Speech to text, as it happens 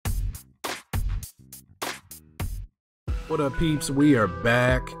What up, peeps? We are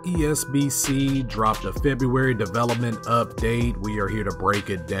back. ESBC dropped a February development update. We are here to break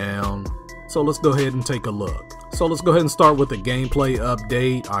it down. So let's go ahead and take a look. So let's go ahead and start with the gameplay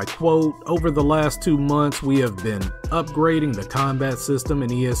update. I quote, "Over the last 2 months, we have been upgrading the combat system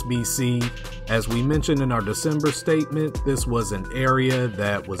in ESBC. As we mentioned in our December statement, this was an area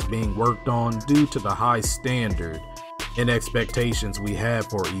that was being worked on due to the high standard and expectations we have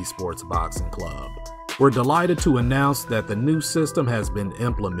for eSports Boxing Club. We're delighted to announce that the new system has been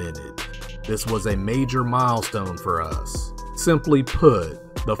implemented. This was a major milestone for us. Simply put,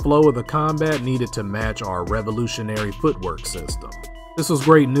 the flow of the combat needed to match our revolutionary footwork system." This was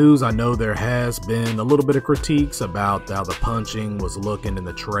great news. I know there has been a little bit of critiques about how the punching was looking in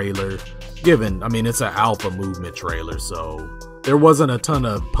the trailer. Given, it's an alpha movement trailer, so there wasn't a ton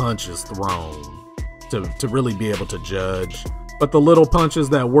of punches thrown to really be able to judge. But the little punches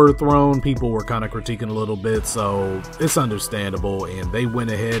that were thrown, people were kind of critiquing a little bit, so it's understandable, and they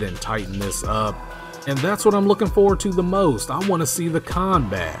went ahead and tightened this up. And that's what I'm looking forward to the most. I want to see the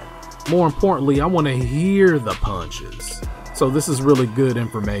combat. More importantly, I want to hear the punches. So this is really good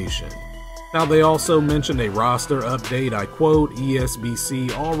information. Now, they also mentioned a roster update. I quote, "ESBC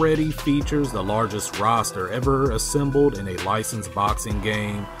already features the largest roster ever assembled in a licensed boxing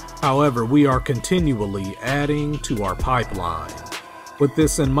game. However, we are continually adding to our pipeline. With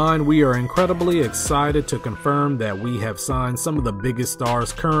this in mind, we are incredibly excited to confirm that we have signed some of the biggest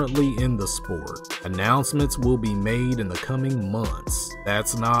stars currently in the sport. Announcements will be made in the coming months.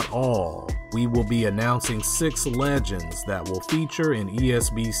 That's not all. We will be announcing 6 legends that will feature in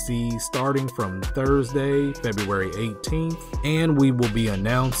ESBC starting from Thursday, February 18th, and we will be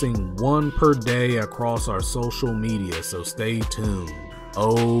announcing 1 per day across our social media, so stay tuned."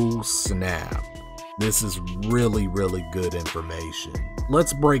 Oh snap. This is really good information.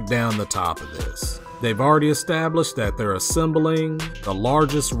 Let's break down the top of this. They've already established that they're assembling the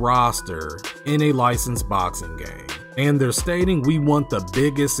largest roster in a licensed boxing game. And they're stating we want the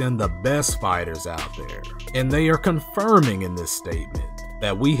biggest and the best fighters out there. And they are confirming in this statement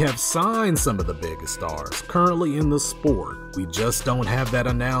that we have signed some of the biggest stars currently in the sport. We just don't have that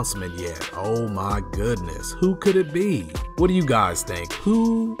announcement yet. Oh my goodness, who could it be? What do you guys think?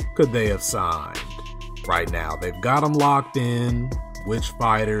 Who could they have signed? Right now, they've got them locked in. Which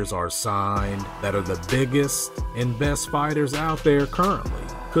fighters are signed that are the biggest and best fighters out there currently?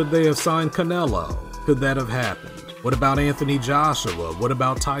 Could they have signed Canelo? Could that have happened? What about Anthony Joshua? What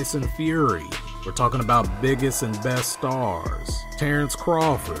about Tyson Fury? We're talking about biggest and best stars. Terrence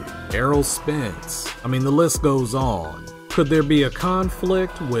Crawford, Errol Spence. The list goes on. Could there be a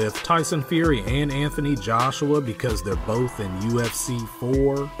conflict with Tyson Fury and Anthony Joshua because they're both in UFC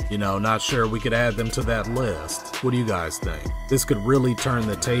 4? Not sure we could add them to that list. What do you guys think? This could really turn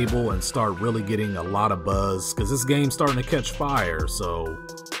the table and start really getting a lot of buzz because this game's starting to catch fire, so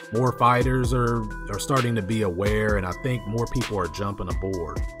more fighters are starting to be aware, and I think more people are jumping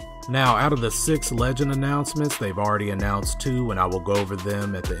aboard. Now, out of the 6 legend announcements, they've already announced 2, and I will go over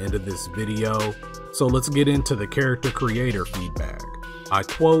them at the end of this video. So let's get into the character creator feedback. I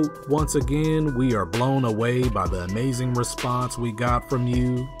quote, "Once again, we are blown away by the amazing response we got from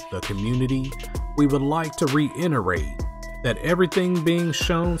you, the community. We would like to reiterate that everything being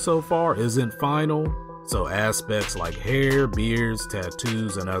shown so far isn't final. So aspects like hair, beards,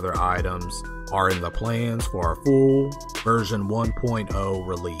 tattoos, and other items are in the plans for our full version 1.0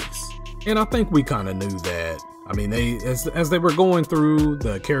 release." And I think we kind of knew that. As they were going through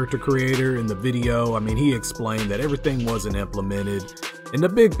the character creator in the video, he explained that everything wasn't implemented. And the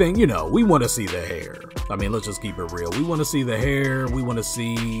big thing, we want to see the hair. Let's just keep it real. We want to see the hair. We want to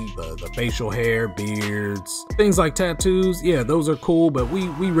see the facial hair, beards, things like tattoos. Yeah, those are cool, but we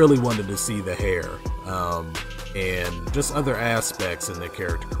really wanted to see the hair. And just other aspects in the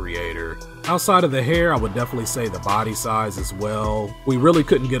character creator. Outside of the hair, I would definitely say the body size as well. We really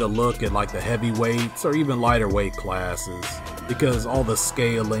couldn't get a look at like the heavyweights or even lighter weight classes because all the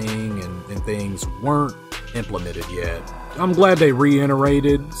scaling and things weren't implemented yet. I'm glad they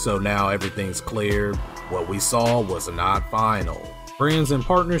reiterated, so now everything's clear. What we saw was not final. Brands and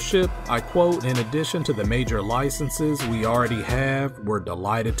partnership, I quote, "In addition to the major licenses we already have, we're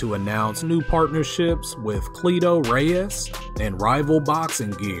delighted to announce new partnerships with Cleto Reyes and Rival Boxing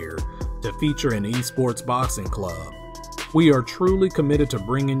Gear to feature an eSports Boxing Club. We are truly committed to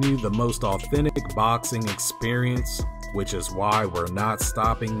bringing you the most authentic boxing experience, which is why we're not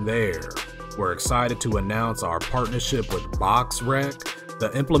stopping there. We're excited to announce our partnership with BoxRec.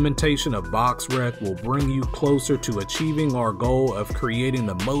 The implementation of BoxRec will bring you closer to achieving our goal of creating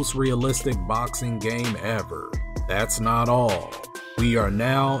the most realistic boxing game ever. That's not all. We are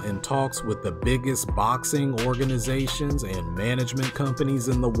now in talks with the biggest boxing organizations and management companies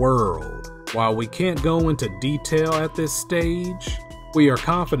in the world. While we can't go into detail at this stage, we are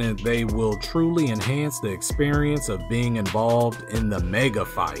confident they will truly enhance the experience of being involved in the mega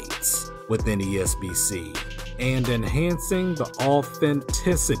fights within ESBC and enhancing the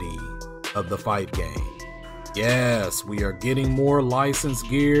authenticity of the fight game. Yes, we are getting more licensed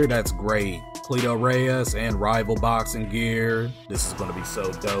gear. That's great. Cleto Reyes and Rival Boxing gear. This is going to be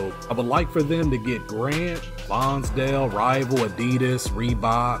so dope. I would like for them to get Grant, Lonsdale, Rival, Adidas,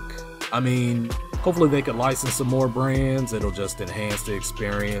 Reebok. I mean, hopefully they could license some more brands. It'll just enhance the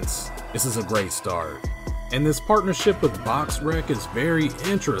experience. This is a great start. And this partnership with BoxRec is very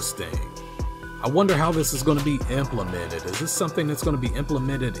interesting. I wonder how this is going to be implemented. Is this something that's going to be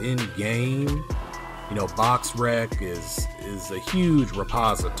implemented in-game? You know, BoxRec is a huge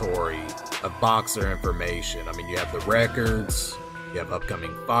repository of boxer information. I mean, you have the records, you have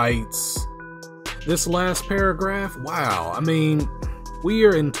upcoming fights. This last paragraph, wow. I mean, we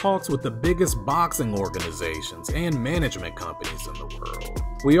are in talks with the biggest boxing organizations and management companies in the world.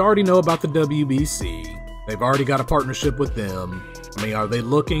 We already know about the WBC. They've already got a partnership with them. I mean, are they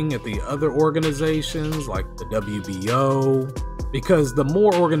looking at the other organizations like the WBO? Because the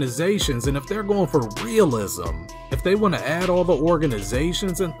more organizations, and if they're going for realism, if they want to add all the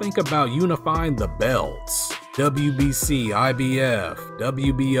organizations and think about unifying the belts, WBC, IBF,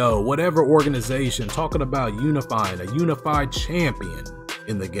 WBO, whatever organization, talking about unifying a unified champion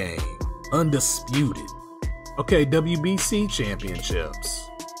in the game, undisputed. Okay, WBC championships.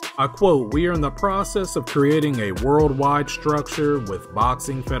 I quote, "We are in the process of creating a worldwide structure with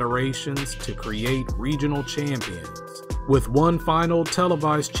boxing federations to create regional champions. With one final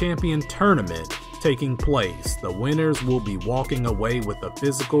televised champion tournament taking place, the winners will be walking away with a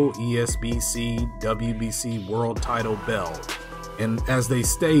physical ESBC WBC world title belt. And as they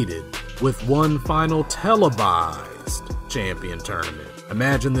stated, with one final televised champion tournament."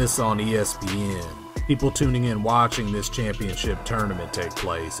 Imagine this on ESPN. People tuning in watching this championship tournament take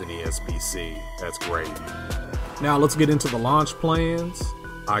place in ESBC. That's great. Now let's get into the launch plans.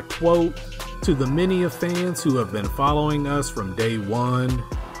 I quote, "To the many of fans who have been following us from day one,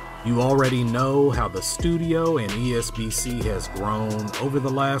 you already know how the studio and ESBC has grown over the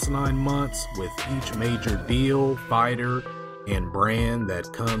last 9 months with each major deal, fighter, and brand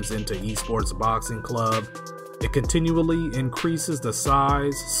that comes into eSports Boxing Club. It continually increases the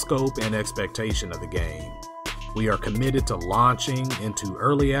size, scope, and expectation of the game. We are committed to launching into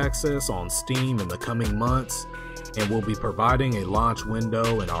early access on Steam in the coming months, and we'll be providing a launch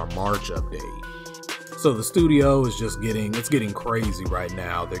window in our March update." So the studio is just getting crazy right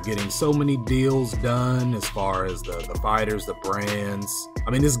now. They're getting so many deals done as far as the fighters, the brands.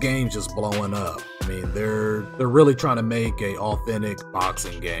 I mean, this game's just blowing up. I mean, they're really trying to make a authentic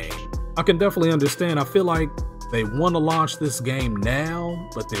boxing game. I can definitely understand. I feel like they want to launch this game now,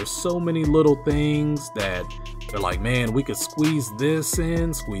 but there's so many little things that they're like, man, we could squeeze this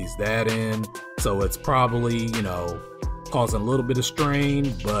in, squeeze that in. So it's probably, you know, causing a little bit of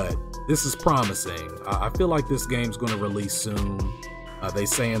strain, but this is promising. I feel like this game's going to release soon. They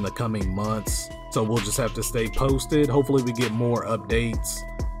say in the coming months. So we'll just have to stay posted. Hopefully we get more updates.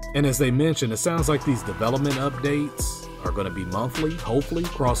 And as they mentioned, it sounds like these development updates are going to be monthly, hopefully,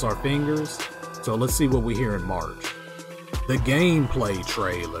 cross our fingers. So let's see what we hear in March. The gameplay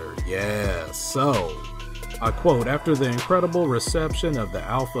trailer, yes. So, I quote, "After the incredible reception of the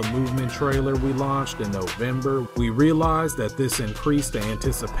Alpha Movement trailer we launched in November, we realized that this increased the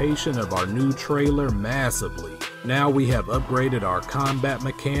anticipation of our new trailer massively. Now we have upgraded our combat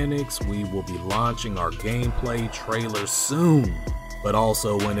mechanics. We will be launching our gameplay trailer soon, but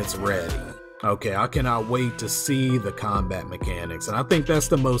also when it's ready." Okay, I cannot wait to see the combat mechanics, and I think that's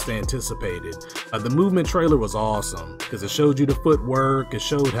the most anticipated. The movement trailer was awesome because it showed you the footwork, it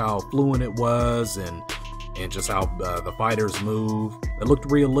showed how fluent it was, and just how the fighters move. It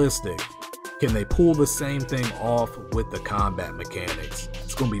looked realistic. Can they pull the same thing off with the combat mechanics?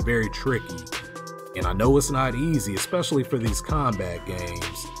 It's going to be very tricky, and I know it's not easy, especially for these combat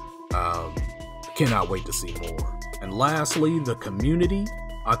games. Cannot wait to see more. And lastly, the community.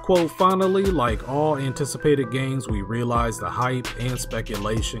 I quote, "Finally, like all anticipated games, we realize the hype and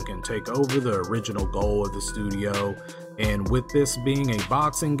speculation can take over the original goal of the studio. And with this being a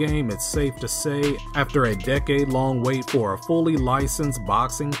boxing game, it's safe to say, after a decade-long wait for a fully licensed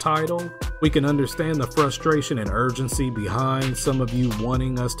boxing title, we can understand the frustration and urgency behind some of you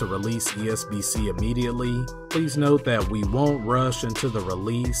wanting us to release ESBC immediately. Please note that we won't rush into the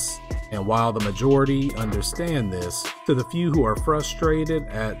release. And while the majority understand this, to the few who are frustrated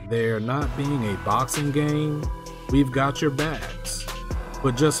at there not being a boxing game, we've got your backs."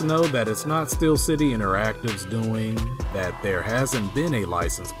 But just know that it's not Steel City Interactive's doing, that there hasn't been a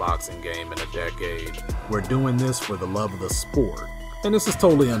licensed boxing game in a decade. We're doing this for the love of the sport. And this is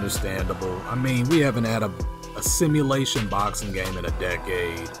totally understandable. I mean, we haven't had a simulation boxing game in a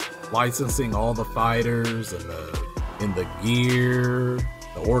decade. Licensing all the fighters and the gear,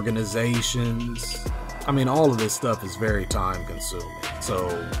 the organizations. I mean, all of this stuff is very time consuming.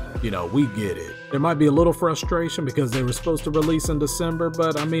 So, you know, we get it. There might be a little frustration because they were supposed to release in December,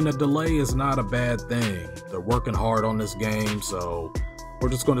 but I mean, a delay is not a bad thing. They're working hard on this game, so we're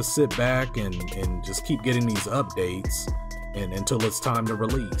just going to sit back and just keep getting these updates until it's time to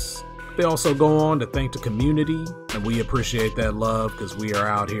release. They also go on to thank the community, and we appreciate that love because we are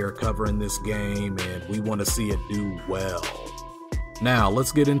out here covering this game and we want to see it do well. Now,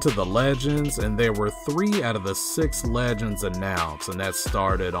 let's get into the legends, and there were 3 out of the 6 legends announced, and that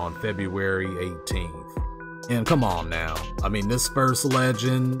started on February 18th. And come on now, I mean, this first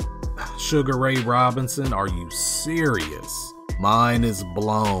legend, Sugar Ray Robinson, are you serious? Mine is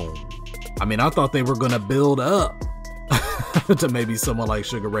blown. I mean, I thought they were gonna build up to maybe someone like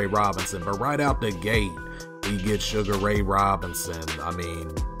Sugar Ray Robinson, but right out the gate, we get Sugar Ray Robinson. I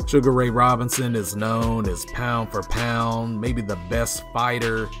mean, Sugar Ray Robinson is known as pound for pound, maybe the best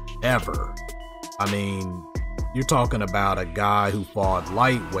fighter ever. I mean, you're talking about a guy who fought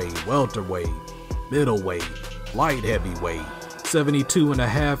lightweight, welterweight, middleweight, light heavyweight,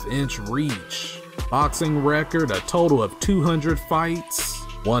 72.5-inch reach, boxing record, a total of 200 fights,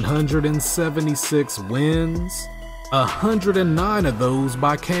 176 wins, 109 of those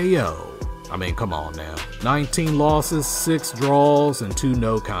by KO. I mean, come on now. 19 losses, 6 draws, and 2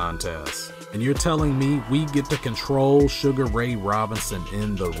 no contests. And you're telling me we get to control Sugar Ray Robinson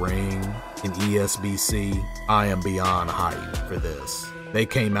in the ring in ESBC? I am beyond hype for this. They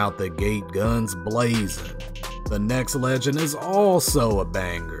came out the gate guns blazing. The next legend is also a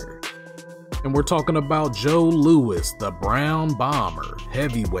banger. And we're talking about Joe Louis, the Brown Bomber,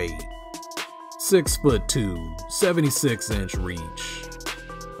 heavyweight. 6'2", 76-inch reach.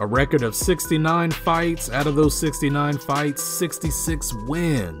 A record of 69 fights. Out of those 69 fights, 66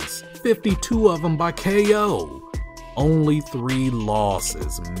 wins, 52 of them by KO. Only 3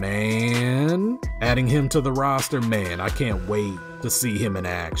 losses, man. Adding him to the roster, man, I can't wait to see him in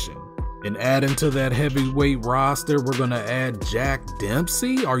action. And adding to that heavyweight roster, we're gonna add Jack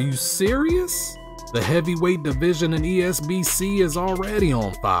Dempsey? Are you serious? The heavyweight division in ESBC is already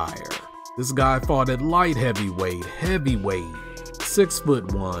on fire. This guy fought at light heavyweight,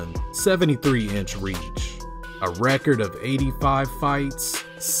 6'1", 73-inch reach. A record of 85 fights,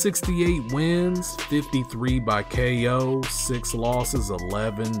 68 wins, 53 by KO, 6 losses,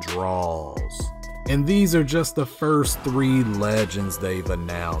 11 draws. And these are just the first 3 legends they've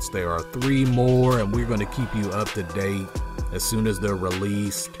announced. There are 3 more, and we're going to keep you up to date as soon as they're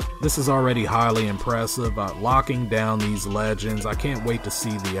released. This is already highly impressive. Locking down these legends. I can't wait to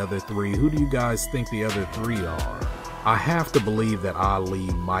see the other 3. Who do you guys think the other 3 are? I have to believe that Ali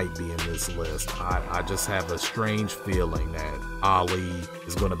might be in this list. I just have a strange feeling that Ali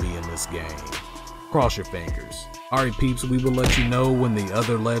is going to be in this game. Cross your fingers. Alright peeps, we will let you know when the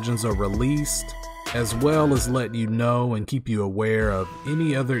other legends are released, as well as let you know and keep you aware of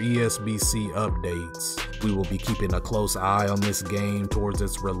any other ESBC updates. We will be keeping a close eye on this game towards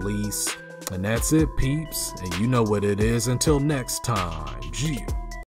its release. And that's it peeps, and you know what it is. Until next time, G.